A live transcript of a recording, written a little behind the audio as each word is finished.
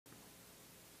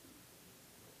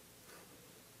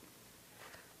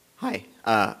Hi,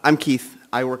 I'm Keith.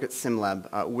 I work at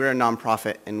SimLab. We're a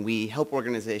nonprofit, and we help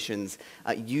organizations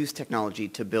use technology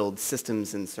to build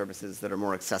systems and services that are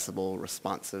more accessible,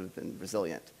 responsive, and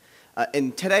resilient.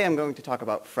 And today I'm going to talk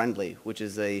about Friendly, which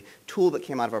is a tool that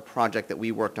came out of a project that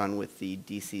we worked on with the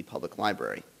DC Public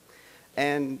Library.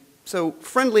 And so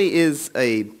Friendly is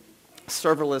a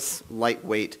serverless,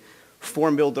 lightweight,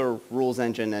 form builder, rules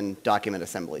engine, and document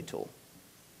assembly tool.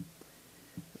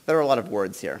 There are a lot of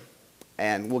words here,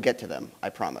 and we'll get to them, I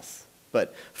promise.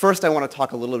 But first I want to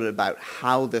talk a little bit about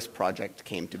how this project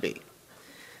came to be.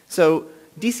 So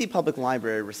DC Public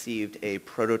Library received a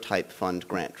prototype fund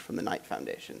grant from the Knight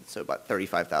Foundation, so about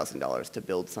 $35,000 to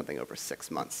build something over 6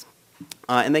 months.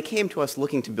 And they came to us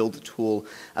looking to build a tool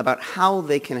about how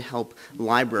they can help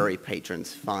library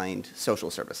patrons find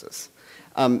social services.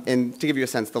 And to give you a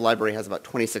sense, the library has about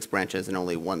 26 branches and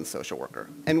only one social worker.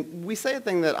 And we say a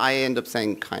thing that I end up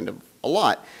saying kind of a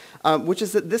lot, which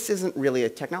is that this isn't really a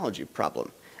technology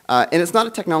problem. And it's not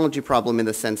a technology problem in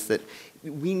the sense that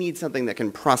we need something that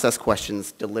can process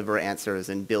questions, deliver answers,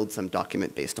 and build some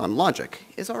document based on logic.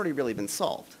 It's already really been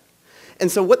solved.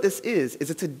 And so what this is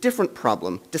it's a different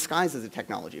problem disguised as a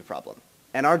technology problem.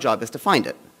 And our job is to find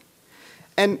it.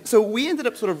 And so we ended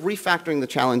up sort of refactoring the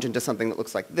challenge into something that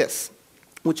looks like this,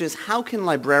 which is how can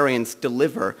librarians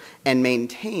deliver and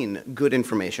maintain good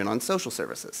information on social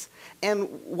services? And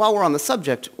while we're on the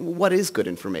subject, what is good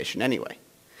information anyway?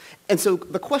 And so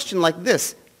the question like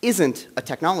this isn't a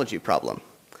technology problem.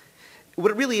 What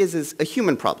it really is a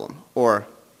human problem, or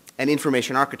an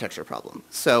information architecture problem.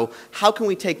 So how can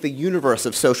we take the universe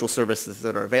of social services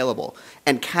that are available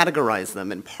and categorize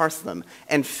them and parse them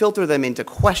and filter them into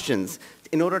questions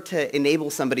in order to enable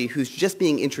somebody who's just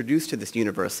being introduced to this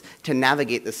universe to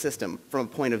navigate the system from a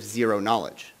point of zero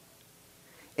knowledge?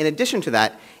 In addition to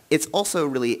that, it's also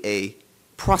really a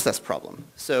process problem.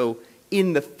 So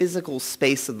in the physical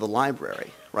space of the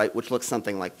library, right, which looks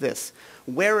something like this,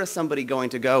 where is somebody going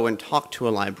to go and talk to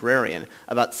a librarian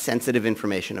about sensitive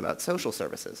information about social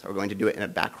services? Are we going to do it in a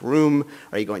back room?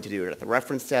 Are you going to do it at the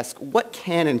reference desk? What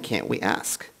can and can't we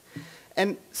ask?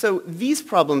 And so these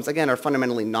problems, again, are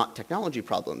fundamentally not technology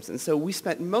problems. And so we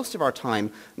spent most of our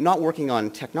time not working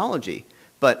on technology,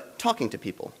 but talking to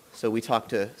people. So we talked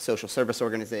to social service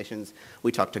organizations,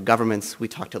 we talked to governments, we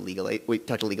talked to legal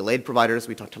aid providers,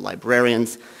 we talked to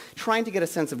librarians, trying to get a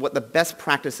sense of what the best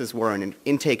practices were in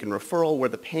intake and referral, where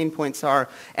the pain points are,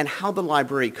 and how the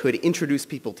library could introduce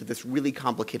people to this really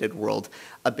complicated world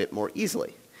a bit more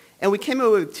easily. And we came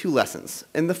away with 2 lessons.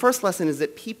 And the first lesson is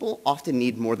that people often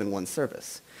need more than one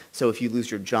service. So if you lose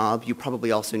your job, you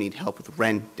probably also need help with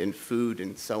rent and food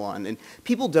and so on. And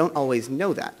people don't always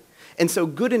know that. And so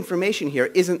good information here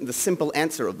isn't the simple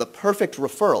answer of the perfect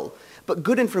referral, but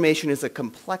good information is a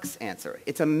complex answer.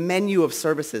 It's a menu of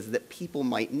services that people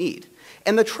might need.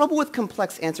 And the trouble with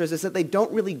complex answers is that they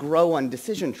don't really grow on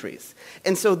decision trees.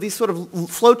 And so these sort of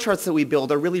flowcharts that we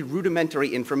build are really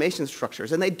rudimentary information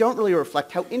structures, and they don't really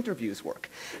reflect how interviews work.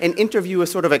 An interview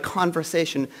is sort of a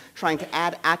conversation trying to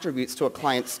add attributes to a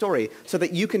client's story so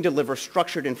that you can deliver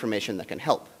structured information that can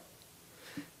help.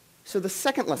 So the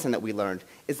second lesson that we learned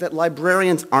is that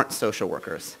librarians aren't social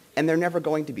workers, and they're never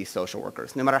going to be social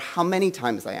workers, no matter how many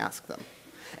times I ask them.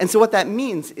 And so what that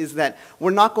means is that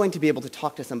we're not going to be able to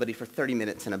talk to somebody for 30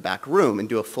 minutes in a back room and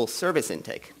do a full service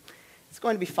intake. It's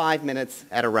going to be 5 minutes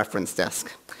at a reference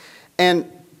desk. And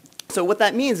so what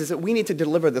that means is that we need to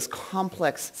deliver this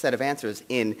complex set of answers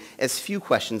in as few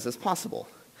questions as possible.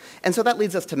 And so that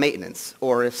leads us to maintenance,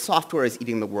 or if software is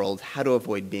eating the world, how to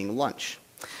avoid being lunch.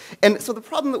 And so the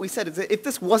problem that we said is that if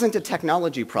this wasn't a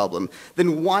technology problem,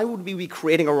 then why would we be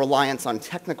creating a reliance on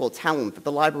technical talent that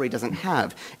the library doesn't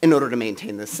have in order to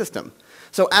maintain this system?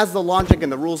 So as the logic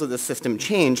and the rules of the system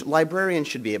change, librarians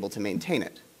should be able to maintain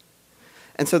it.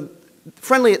 And so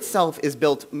Friendly itself is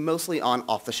built mostly on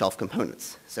off-the-shelf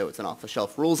components. So it's an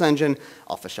off-the-shelf rules engine,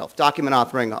 off-the-shelf document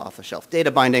authoring, off-the-shelf data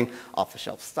binding,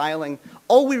 off-the-shelf styling.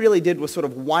 All we really did was sort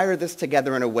of wire this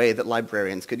together in a way that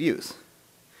librarians could use.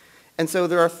 And so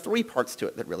there are 3 parts to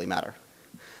it that really matter.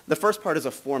 The first part is a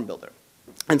form builder.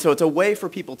 And so it's a way for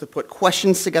people to put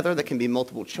questions together that can be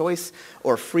multiple choice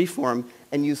or free form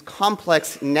and use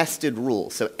complex nested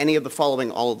rules. So any of the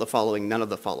following, all of the following, none of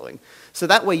the following. So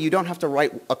that way you don't have to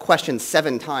write a question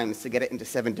 7 times to get it into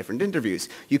 7 different interviews.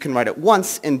 You can write it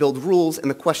once and build rules,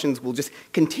 and the questions will just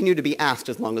continue to be asked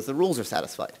as long as the rules are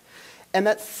satisfied. And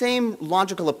that same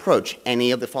logical approach,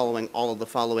 any of the following, all of the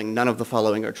following, none of the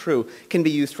following are true, can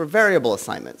be used for variable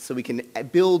assignments. So we can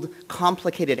build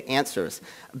complicated answers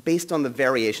based on the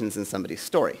variations in somebody's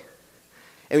story.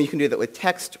 And you can do that with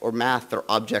text or math or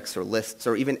objects or lists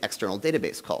or even external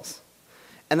database calls.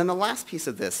 And then the last piece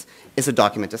of this is a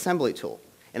document assembly tool.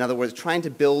 In other words, trying to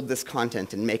build this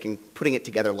content and putting it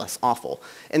together less awful.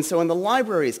 And so in the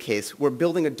library's case, we're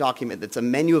building a document that's a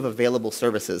menu of available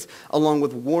services, along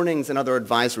with warnings and other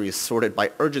advisories sorted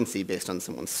by urgency based on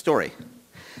someone's story.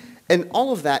 And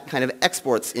all of that kind of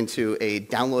exports into a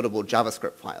downloadable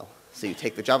JavaScript file. So you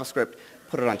take the JavaScript,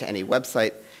 put it onto any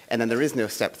website, and then there is no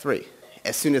step 3.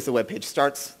 As soon as the web page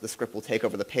starts, the script will take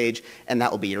over the page, and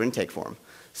that will be your intake form.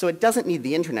 So it doesn't need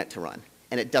the internet to run,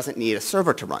 and it doesn't need a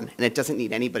server to run, and it doesn't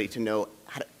need anybody to know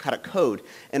how to code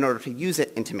in order to use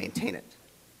it and to maintain it.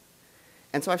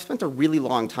 And so I've spent a really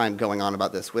long time going on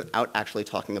about this without actually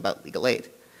talking about legal aid.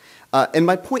 And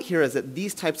my point here is that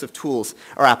these types of tools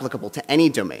are applicable to any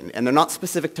domain, and they're not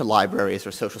specific to libraries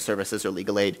or social services or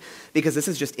legal aid, because this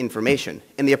is just information.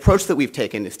 And the approach that we've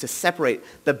taken is to separate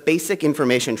the basic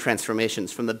information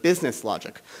transformations from the business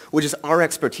logic, which is our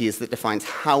expertise that defines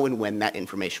how and when that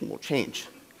information will change.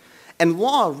 And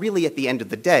law, really, at the end of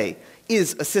the day,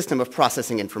 is a system of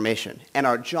processing information. And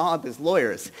our job as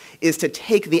lawyers is to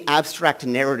take the abstract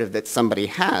narrative that somebody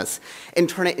has and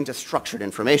turn it into structured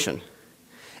information.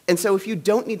 And so if you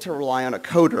don't need to rely on a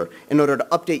coder in order to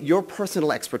update your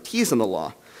personal expertise in the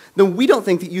law, then we don't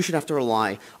think that you should have to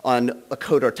rely on a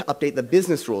coder to update the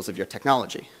business rules of your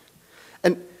technology.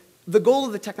 And the goal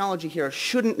of the technology here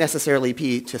shouldn't necessarily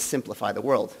be to simplify the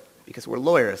world, because we're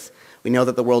lawyers. We know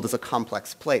that the world is a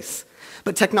complex place.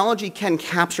 But technology can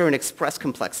capture and express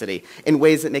complexity in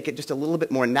ways that make it just a little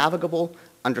bit more navigable,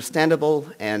 understandable,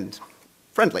 and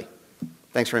friendly.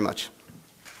 Thanks very much.